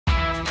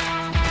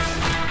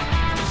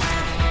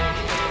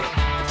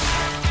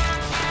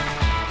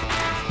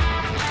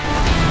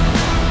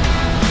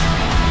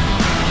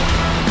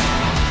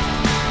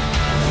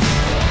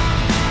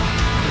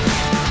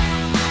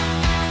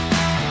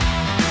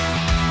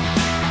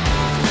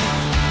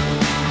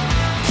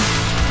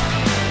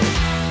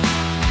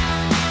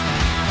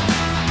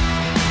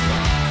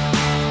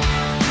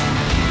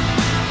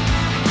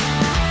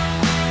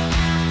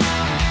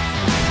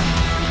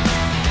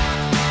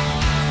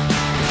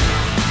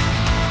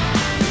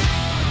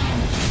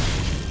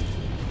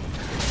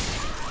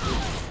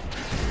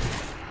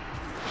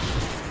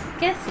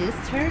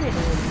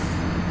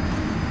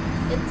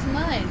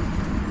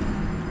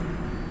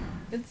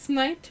It's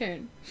my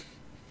turn.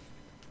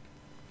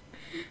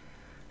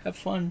 Have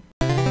fun.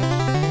 What?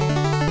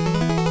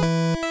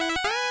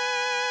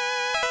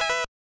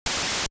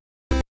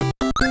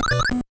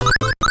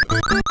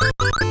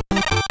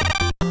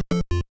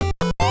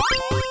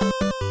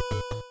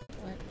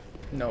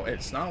 No,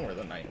 it's not where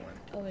the night went.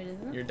 Oh, it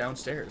isn't? You're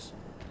downstairs.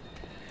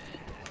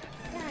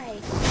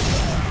 Guys.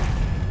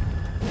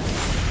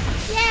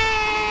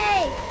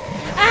 Yay!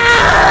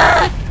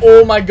 Ah!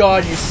 Oh my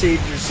god, you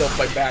saved yourself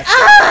by back.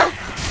 Ah!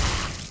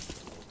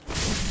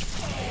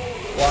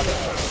 Block.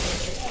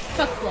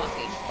 Fuck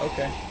blocking.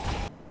 Okay.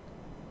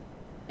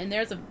 And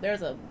there's a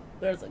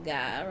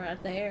guy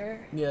right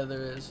there. Yeah,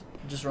 there is.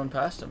 Just run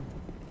past him.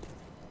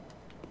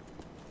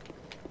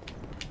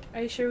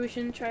 Are you sure we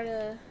shouldn't try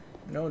to?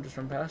 No, just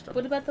run past him.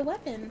 What about the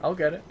weapon? I'll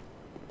get it.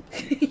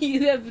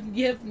 you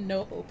have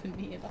no hope in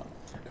me at all.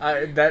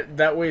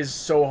 That way is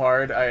so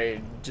hard.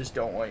 I just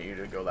don't want you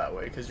to go that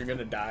way because you're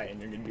gonna die and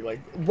you're gonna be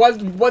like,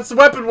 what's the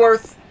weapon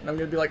worth? And I'm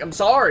gonna be like, I'm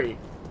sorry.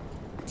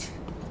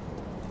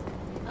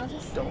 I'll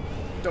just Don't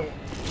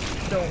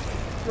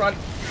run.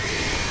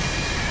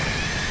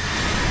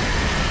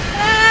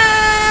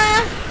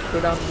 Ah!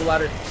 Go down to the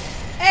ladder.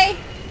 Hey.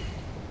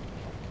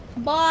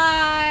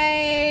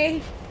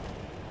 Bye.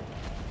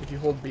 If you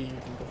hold B, you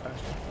can go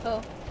faster.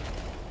 Oh,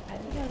 I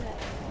didn't know that.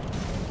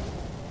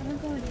 I'm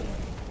not going here.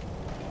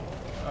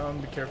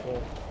 Be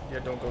careful. Yeah,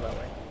 don't go that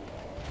way.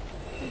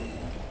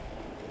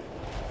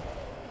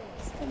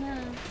 Just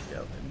gonna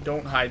Yeah,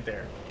 don't hide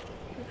there.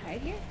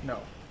 hide here. No.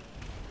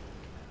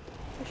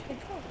 Where should I go?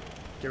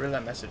 Get rid of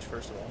that message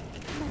first of all.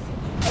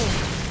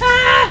 Oh.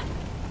 Ah!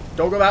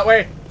 Don't go that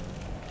way.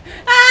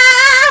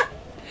 Ah!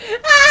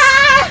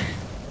 Ah!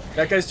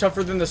 That guy's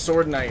tougher than the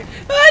sword knight.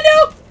 Oh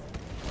no!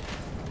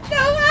 No!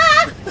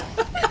 Ah!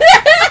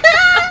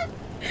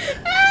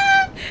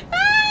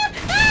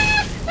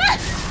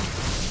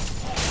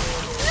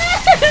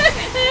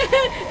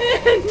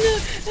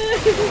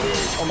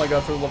 Oh my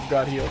god, for the love of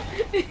God, heal.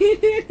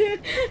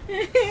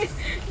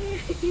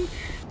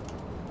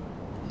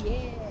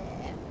 Yeah.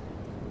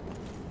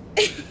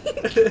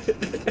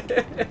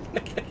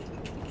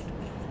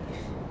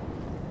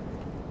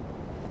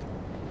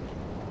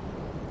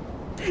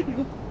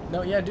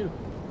 No, yeah, do.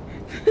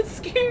 It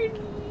scared me.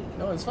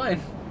 No, it's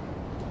fine.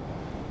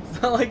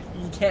 It's not like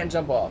you can't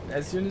jump off.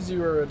 As soon as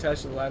you are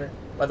attached to the ladder.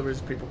 By the way,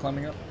 there's people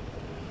climbing up.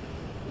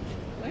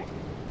 Where?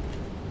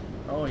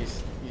 Oh, he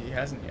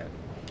hasn't yet.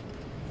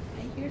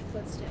 I hear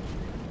footsteps.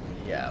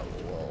 Yeah,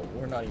 well,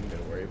 we're not even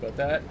gonna worry about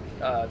that.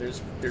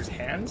 There's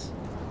hands.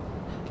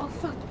 Oh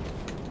fuck!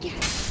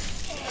 Yes!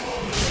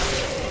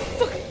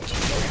 Fuck!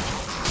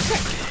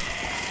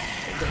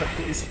 God,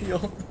 please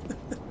heal.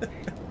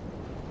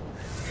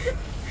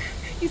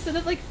 You said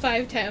it like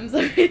 5 times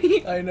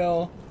already. I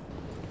know.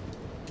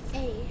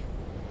 A.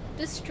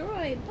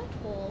 Destroy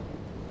butthole.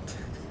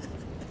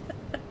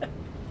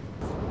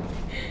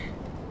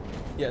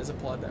 Yes,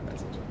 applaud that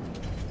message.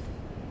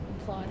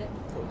 Applaud it.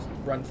 Close.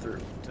 Run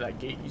through to that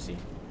gate you see.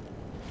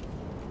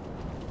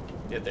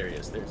 Yeah, there he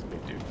is. There's the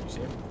big dude. You see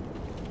him?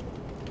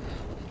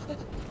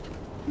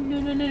 No,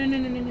 no, no, no, no,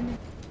 no, no, no.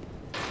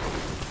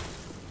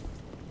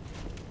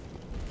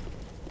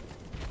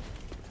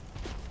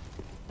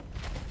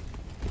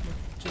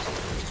 Just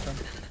run.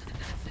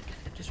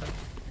 Just run.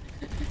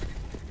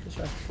 Just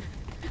run.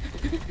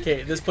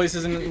 Okay, this place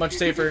isn't much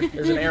safer.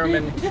 There's an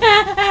airman. Dude.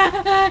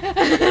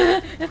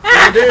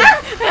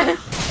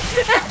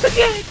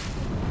 Okay.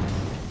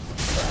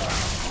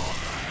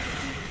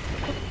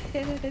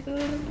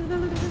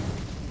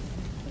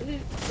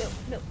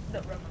 No,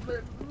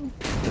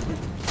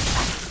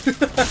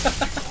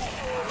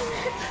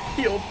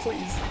 Heal,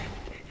 please.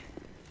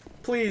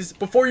 Please,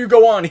 before you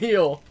go on,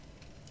 heal.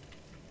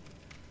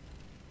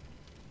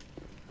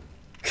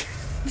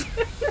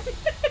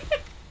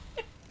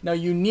 Now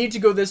you need to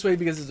go this way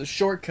because it's a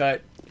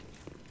shortcut.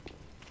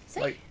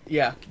 Like,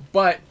 yeah,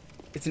 but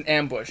it's an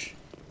ambush.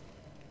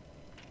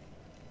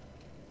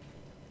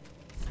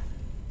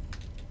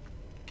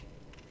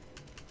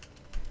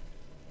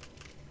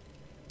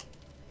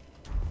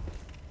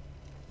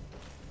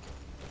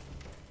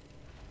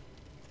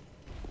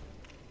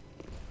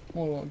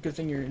 Well, good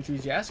thing you're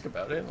enthusiastic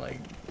about it, like,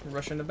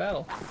 rush into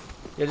battle.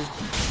 Yeah,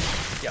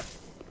 just... Yep.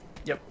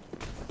 Yep.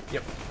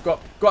 Yep. Go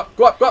up, go up,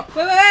 go up, go up!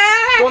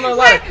 Go on the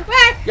ladder!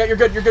 Yeah, you're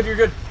good, you're good, you're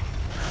good.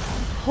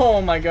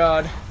 Oh my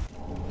god.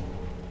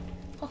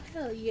 Oh,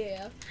 hell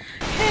yeah.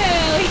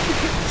 Hell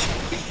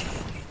yeah.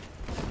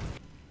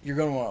 You're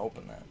gonna want to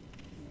open that.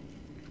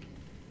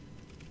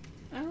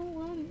 I don't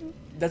want to.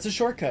 That's a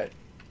shortcut.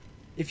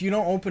 If you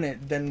don't open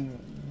it, then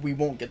we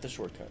won't get the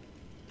shortcut.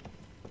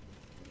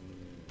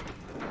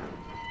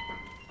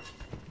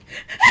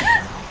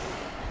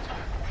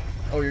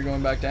 Oh, you're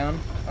going back down?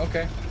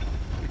 Okay.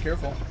 Be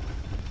careful.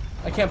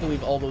 I can't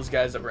believe all those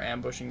guys that were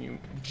ambushing you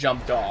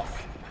jumped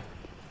off.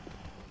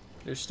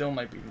 There still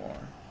might be more.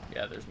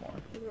 Yeah, there's more.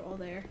 They were all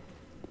there.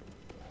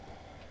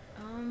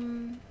 I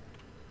don't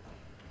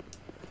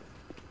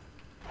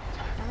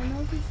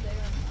know if he's there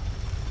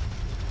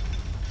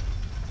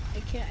or I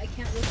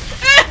can't look.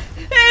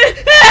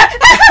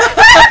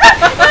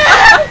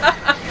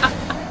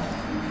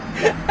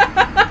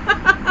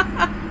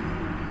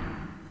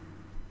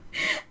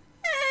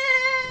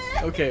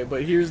 Okay,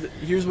 but here's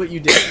what you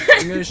did.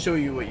 I'm gonna show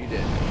you what you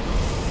did.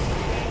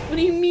 What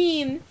do you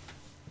mean?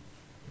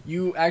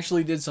 You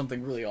actually did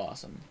something really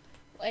awesome.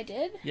 I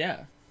did?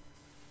 Yeah.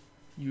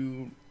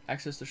 You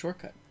accessed the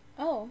shortcut.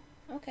 Oh,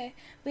 okay.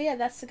 But yeah,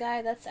 that's the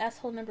guy. That's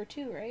asshole number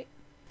 2, right?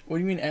 What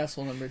do you mean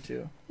asshole number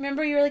 2?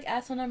 Remember you were like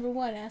asshole number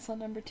 1, asshole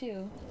number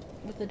 2,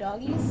 with the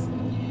doggies?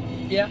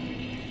 Yeah.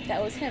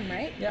 That was him,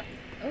 right? Yeah.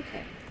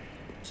 Okay.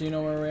 So you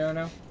know where we are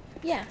now?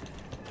 Yeah.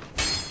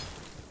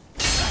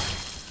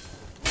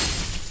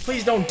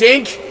 Please don't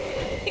dink!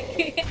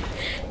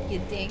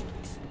 You dinked.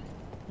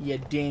 You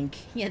dink.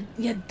 You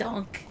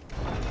donk.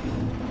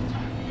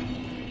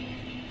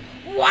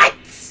 What?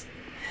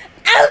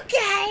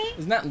 Okay.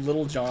 Isn't that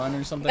Little John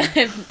or something?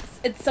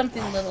 It's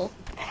something little.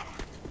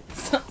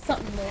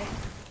 Something little.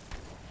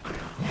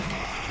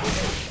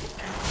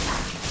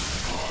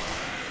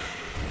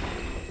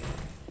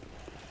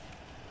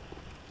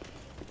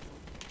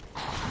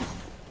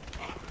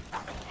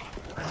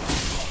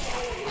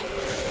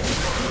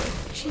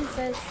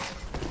 Jesus.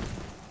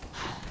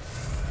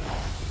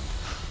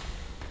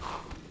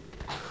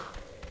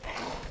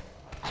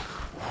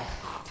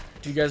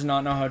 Do you guys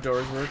not know how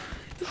doors work?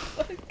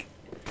 Fuck.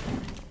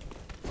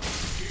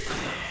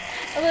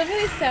 I love how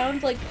they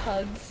sound like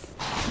pugs.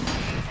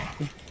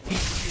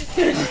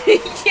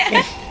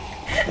 Yeah.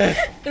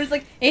 It was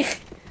like, eh.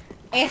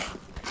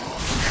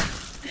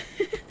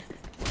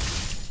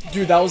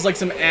 Dude, that was like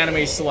some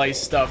anime slice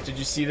stuff. Did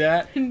you see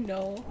that?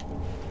 No.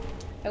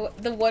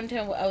 The one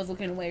time I was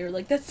looking away, you were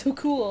like, that's so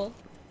cool.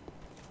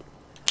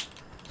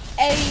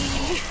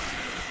 Hey.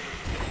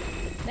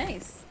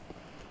 Nice.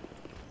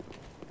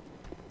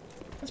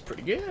 That's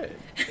pretty good.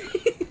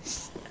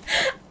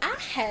 I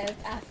have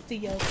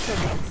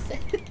osteoporosis.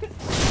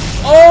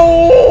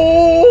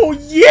 Oh,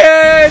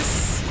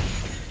 yes!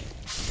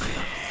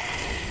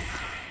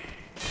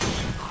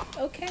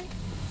 Okay.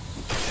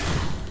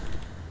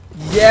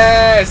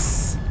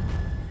 Yes!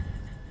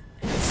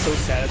 It's so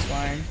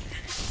satisfying.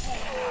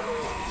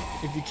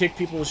 If you kick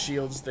people's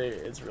shields,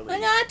 it's really... I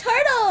got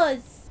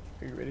turtles!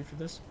 Are you ready for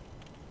this?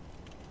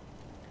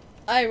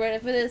 I ready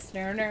for this.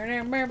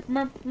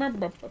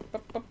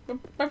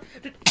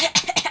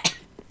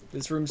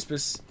 This room's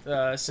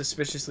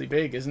suspiciously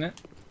big, isn't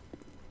it?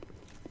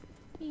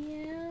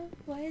 Yeah,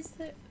 why is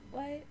there...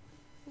 Why...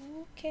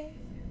 Okay.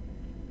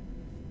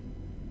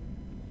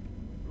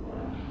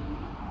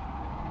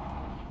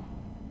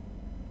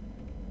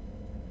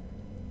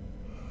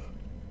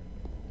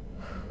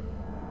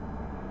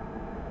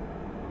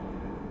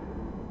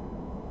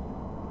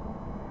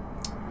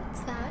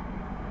 What's that?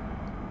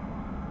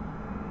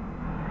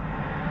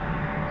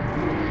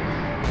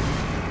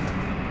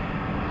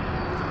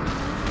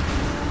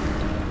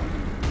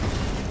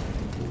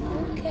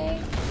 Okay.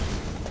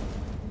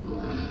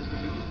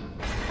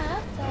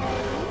 Hot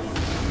dogs.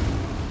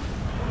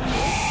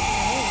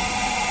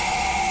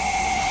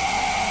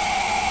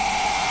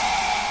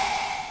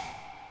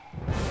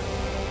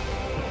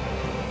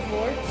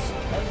 Vordt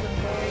of the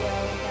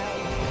Boreal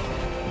Valley.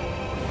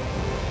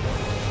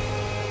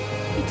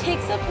 He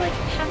takes up like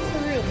half the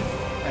room.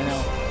 I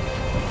know.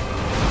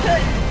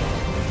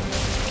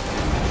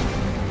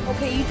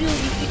 Okay, you do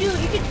a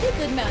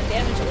good amount of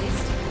damage at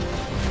least.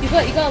 You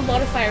got a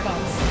lot of fire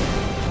bombs.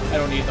 I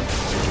don't need them.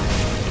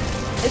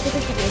 It's okay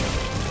if you do.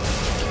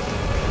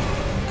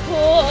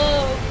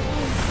 Oh,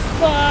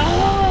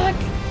 fuck!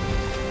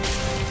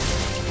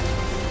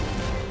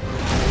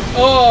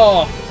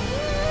 Oh!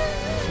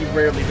 He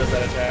rarely does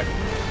that attack.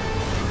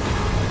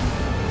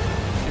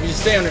 If you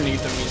stay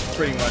underneath him, he's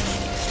pretty much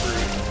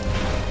screwed.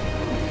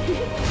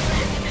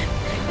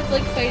 It's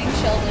like fighting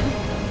Sheldon.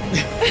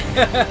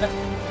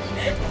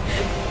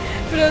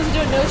 For those who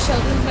don't know,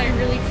 Sheldon's my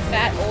really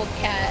fat old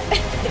cat.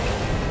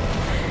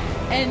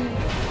 And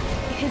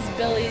his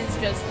belly is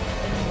just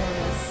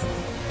enormous.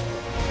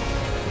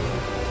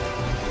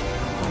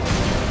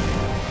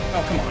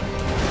 Oh, come on.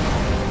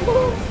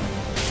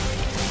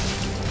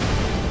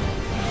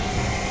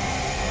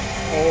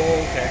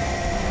 Okay.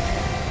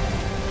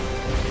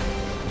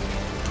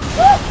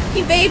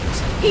 He vaped!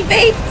 He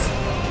vaped!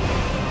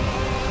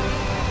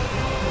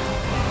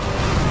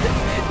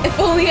 If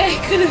only I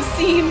could have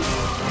seen.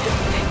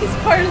 He's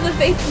part of the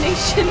Vape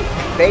Nation.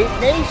 Vape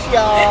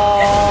Nation!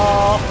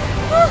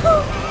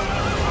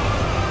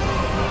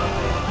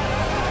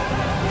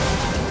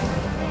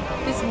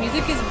 This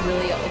music is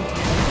really intense.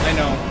 I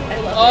know. I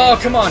love Oh,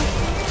 it. come on!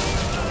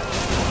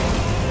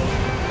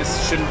 This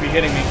shouldn't be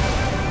hitting me.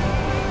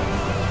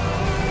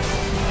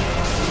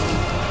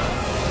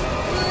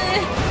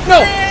 No!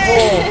 Oh.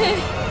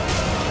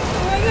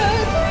 Oh my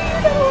god, please, I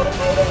don't want to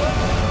fight him.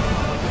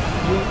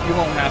 You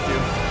won't have to.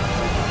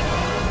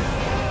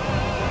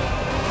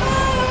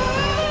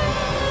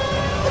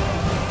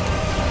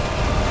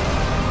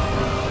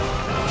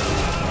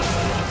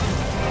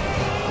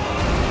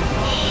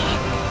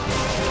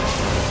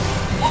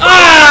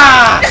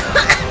 Ah!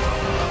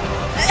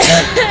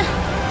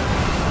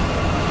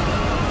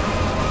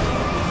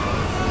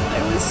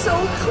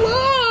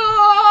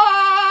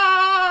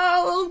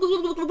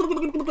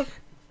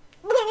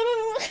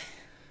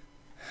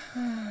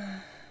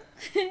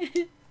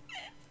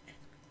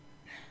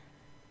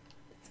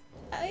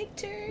 My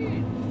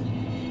turn.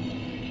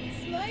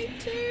 It's my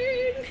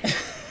turn.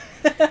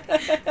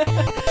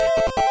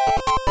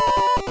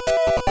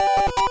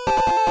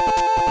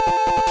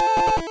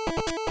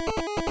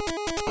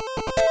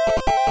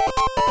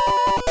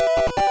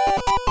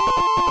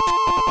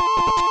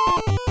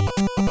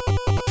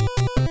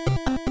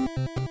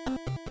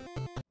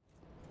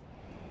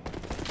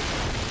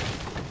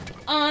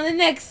 On the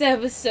next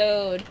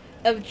episode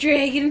of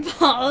Dragon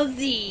Ball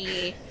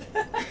Z.